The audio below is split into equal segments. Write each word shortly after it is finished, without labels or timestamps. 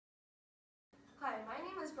Hi, my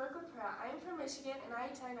name is Pratt. I am from Michigan and I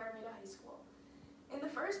attend Armada High School. In the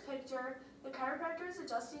first picture, the chiropractor is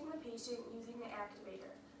adjusting the patient using the activator.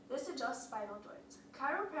 This adjusts spinal joints.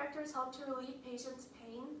 Chiropractors help to relieve patients'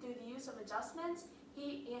 pain through the use of adjustments,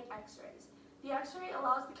 heat, and x-rays. The x-ray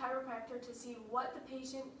allows the chiropractor to see what the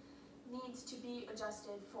patient needs to be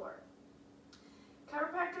adjusted for.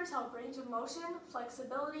 Chiropractors help range of motion,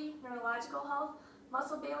 flexibility, neurological health,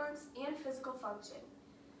 muscle balance, and physical function.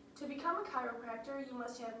 To become a chiropractor, you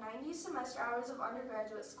must have 90 semester hours of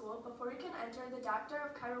undergraduate school before you can enter the Doctor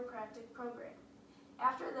of Chiropractic program.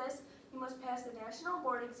 After this, you must pass the national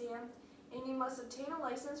board exam, and you must obtain a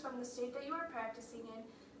license from the state that you are practicing in.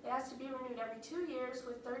 It has to be renewed every 2 years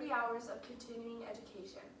with 30 hours of continuing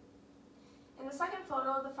education. In the second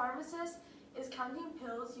photo, the pharmacist is counting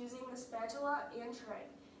pills using the spatula and tray.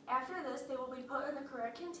 After this, they will be put in the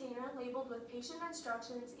correct container labeled with patient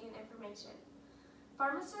instructions and information.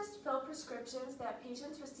 Pharmacists fill prescriptions that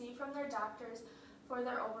patients receive from their doctors for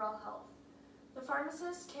their overall health. The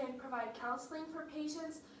pharmacist can provide counseling for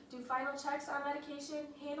patients, do final checks on medication,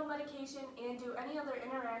 handle medication, and do any other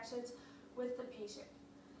interactions with the patient.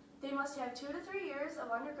 They must have 2 to 3 years of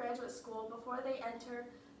undergraduate school before they enter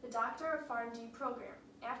the Doctor of PharmD program.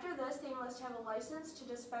 After this, they must have a license to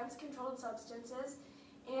dispense controlled substances,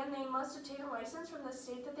 and they must obtain a license from the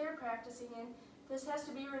state that they are practicing in. This has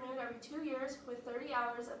to be renewed every 2 years with 30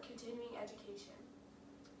 hours of continuing education.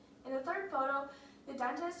 In the third photo, the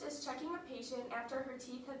dentist is checking a patient after her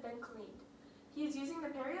teeth have been cleaned. He is using the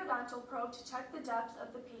periodontal probe to check the depth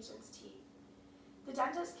of the patient's teeth. The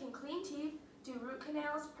dentist can clean teeth, do root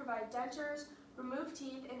canals, provide dentures, remove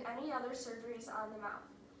teeth, and any other surgeries on the mouth.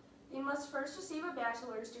 They must first receive a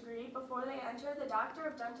bachelor's degree before they enter the Doctor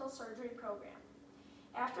of Dental Surgery program.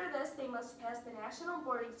 After this, they must pass the national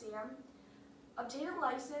board exam, obtain a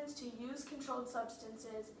license to use controlled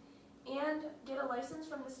substances, and get a license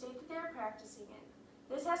from the state that they are practicing in.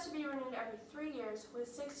 This has to be renewed every 3 years with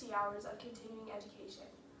 60 hours of continuing education.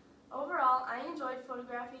 Overall, I enjoyed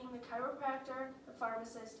photographing the chiropractor, the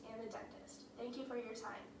pharmacist, and the dentist. Thank you for your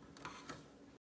time.